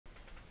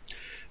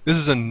This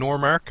is a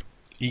Normark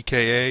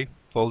EKA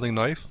folding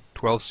knife,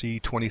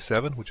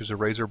 12C27, which is a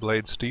razor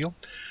blade steel.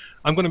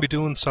 I'm going to be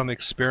doing some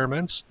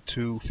experiments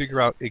to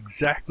figure out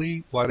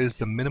exactly what is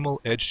the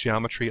minimal edge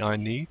geometry I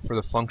need for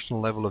the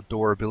functional level of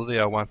durability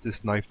I want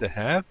this knife to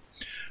have.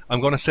 I'm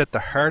going to set the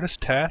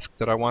hardest task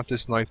that I want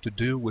this knife to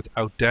do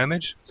without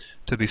damage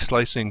to be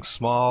slicing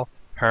small,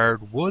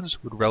 hard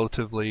woods with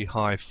relatively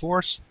high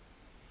force.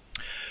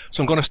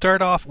 So I'm going to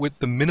start off with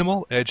the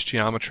minimal edge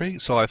geometry.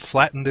 So I've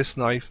flattened this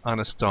knife on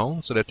a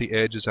stone so that the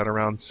edge is at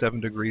around 7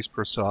 degrees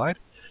per side.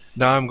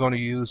 Now I'm going to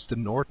use the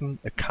Norton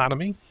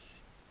Economy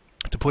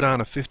to put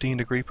on a 15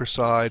 degree per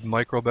side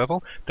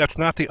micro-bevel. That's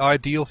not the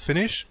ideal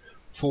finish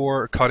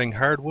for cutting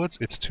hardwoods.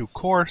 It's too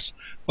coarse,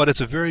 but it's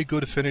a very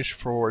good finish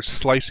for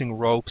slicing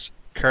ropes,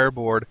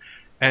 cardboard,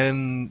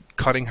 and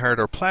cutting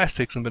harder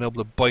plastics and being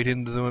able to bite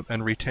into them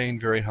and retain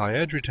very high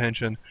edge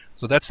retention.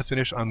 So that's the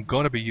finish I'm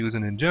going to be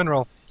using in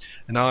general.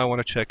 And now I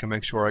want to check and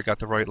make sure I got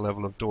the right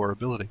level of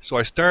durability. So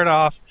I start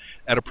off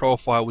at a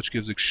profile which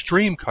gives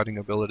extreme cutting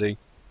ability.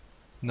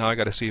 Now I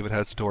got to see if it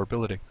has the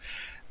durability.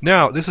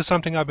 Now, this is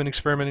something I've been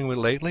experimenting with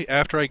lately.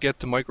 After I get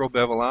the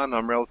micro-bevel on,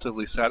 I'm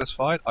relatively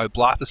satisfied. I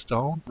blot the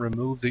stone,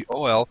 remove the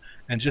oil,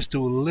 and just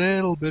do a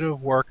little bit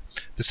of work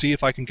to see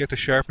if I can get the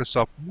sharpness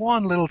up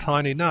one little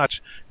tiny notch.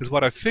 Because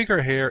what I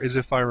figure here is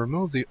if I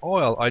remove the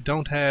oil, I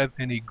don't have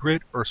any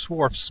grit or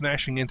swarf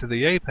smashing into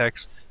the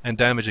apex and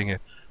damaging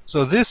it.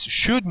 So this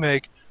should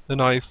make the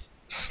knife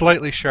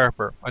slightly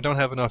sharper. I don't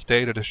have enough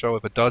data to show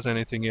if it does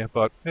anything yet,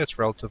 but it's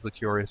relatively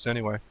curious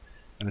anyway,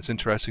 and it's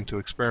interesting to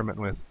experiment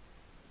with.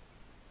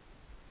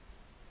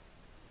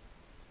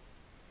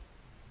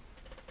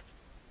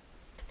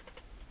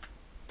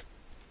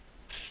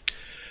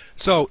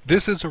 So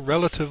this is a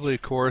relatively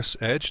coarse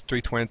edge,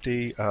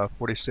 320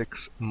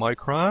 46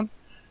 micron.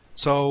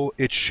 So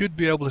it should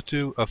be able to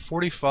do a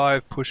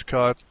 45 push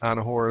cut on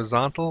a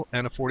horizontal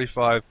and a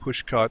 45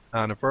 push cut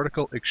on a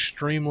vertical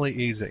extremely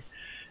easy.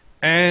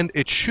 And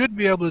it should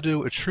be able to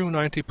do a true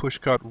 90 push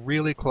cut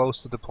really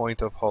close to the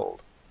point of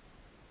hold.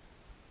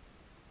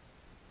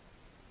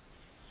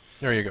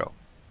 There you go.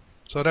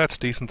 So that's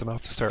decent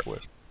enough to start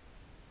with.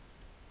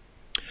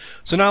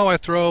 So now I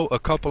throw a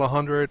couple of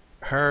hundred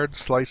hard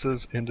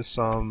slices into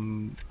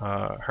some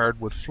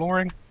hardwood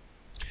flooring,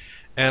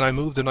 and I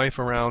move the knife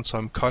around, so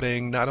I'm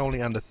cutting not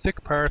only on the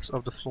thick parts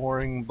of the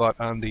flooring but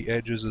on the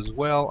edges as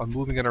well. I'm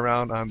moving it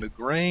around on the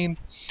grain,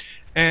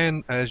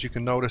 and as you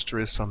can notice, there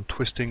is some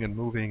twisting and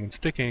moving and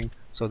sticking,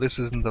 so this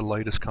isn't the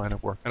lightest kind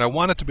of work. And I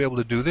want it to be able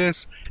to do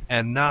this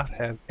and not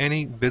have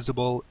any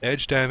visible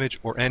edge damage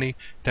or any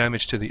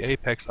damage to the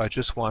apex. I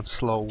just want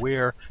slow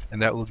wear,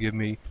 and that will give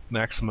me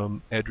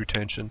maximum edge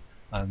retention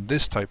on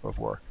this type of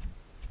work.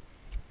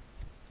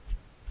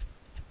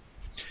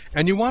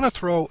 And you want to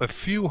throw a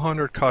few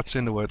hundred cuts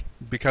into it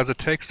because it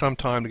takes some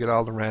time to get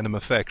all the random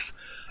effects.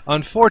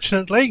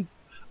 Unfortunately,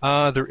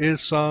 there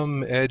is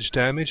some edge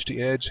damage.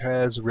 The edge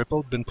has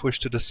rippled, been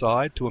pushed to the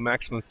side to a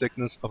maximum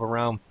thickness of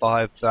around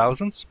 5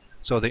 thousandths.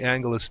 So the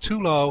angle is too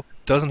low,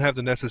 doesn't have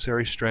the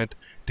necessary strength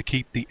to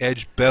keep the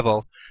edge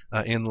bevel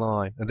in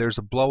line. And there's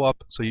a blow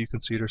up, so you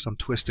can see there's some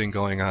twisting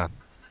going on.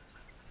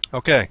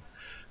 Okay,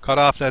 cut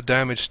off that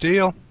damaged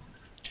steel.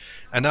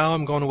 And now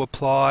I'm going to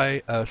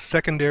apply a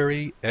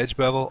secondary edge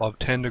bevel of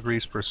 10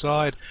 degrees per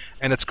side,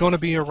 and it's going to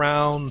be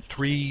around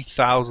 3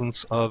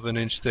 thousandths of an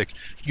inch thick.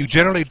 You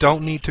generally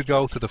don't need to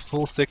go to the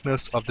full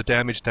thickness of the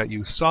damage that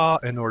you saw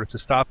in order to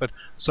stop it.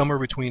 Somewhere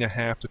between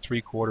 1/2 to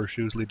 3/4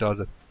 usually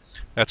does it.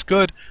 That's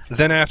good.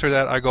 Then after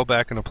that I go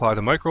back and apply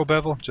the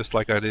micro-bevel just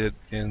like I did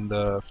in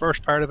the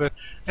first part of it,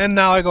 and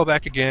now I go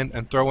back again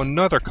and throw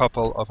another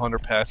couple of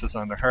 100 passes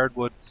on the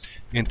hardwood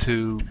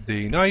into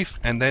the knife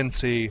and then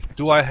see,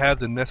 do I have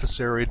the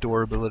necessary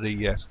durability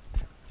yet?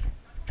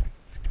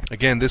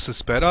 Again, this is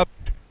sped up.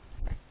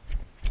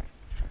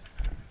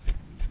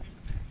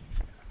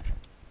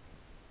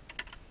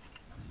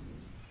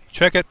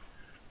 Check it.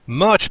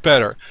 Much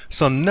better.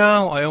 So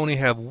now I only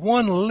have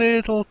one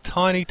little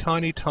tiny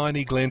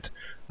glint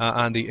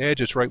on the edge.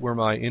 It's right where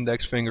my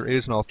index finger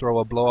is, and I'll throw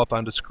a blow up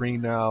on the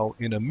screen now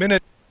in a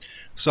minute.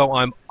 So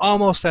I'm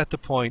almost at the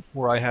point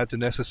where I have the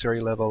necessary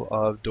level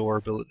of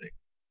durability.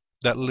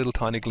 That little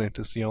tiny glint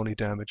is the only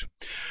damage.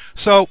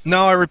 So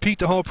now I repeat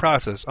the whole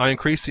process. I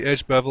increase the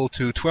edge bevel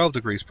to 12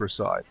 degrees per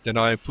side. Then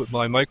I put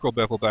my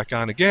micro-bevel back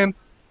on again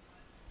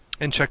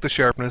and check the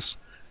sharpness,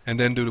 and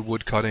then do the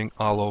wood cutting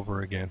all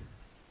over again.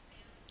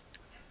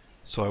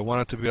 So I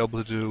want it to be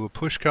able to do a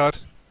push cut.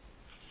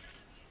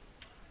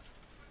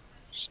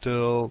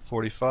 Still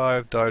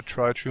 45,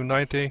 try true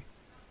 90.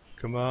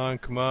 Come on,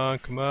 come on,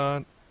 come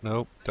on.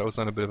 Nope, that was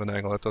on a bit of an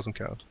angle, that doesn't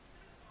count.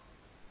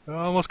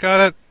 Almost got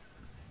it.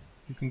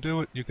 You can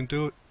do it, you can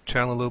do it.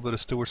 Channel a little bit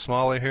of Stuart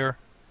Smalley here.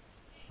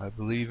 I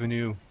believe in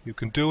you. You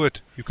can do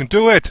it, you can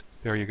do it!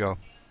 There you go.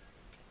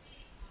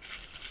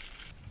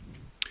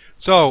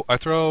 So I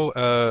throw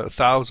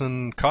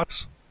 1,000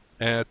 cuts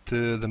at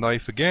the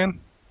knife again,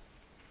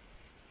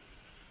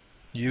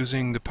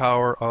 using the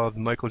power of the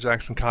Michael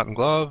Jackson cotton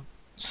glove.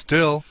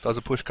 Still does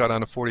a push cut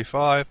on a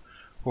 45.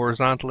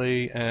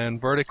 horizontally and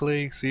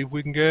vertically. See if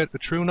we can get a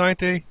true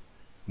 90.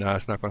 No,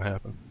 it's not going to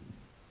happen.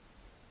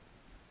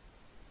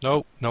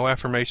 Nope, no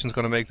affirmation is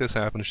going to make this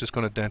happen. It's just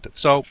going to dent it.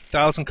 So,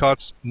 1,000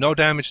 cuts, no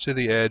damage to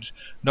the edge,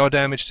 no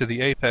damage to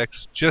the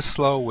apex, just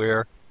slow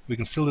wear. We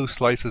can still do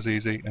slices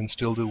easy and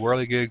still do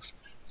whirligigs.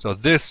 So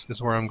this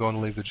is where I'm going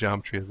to leave the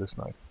geometry of this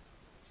knife.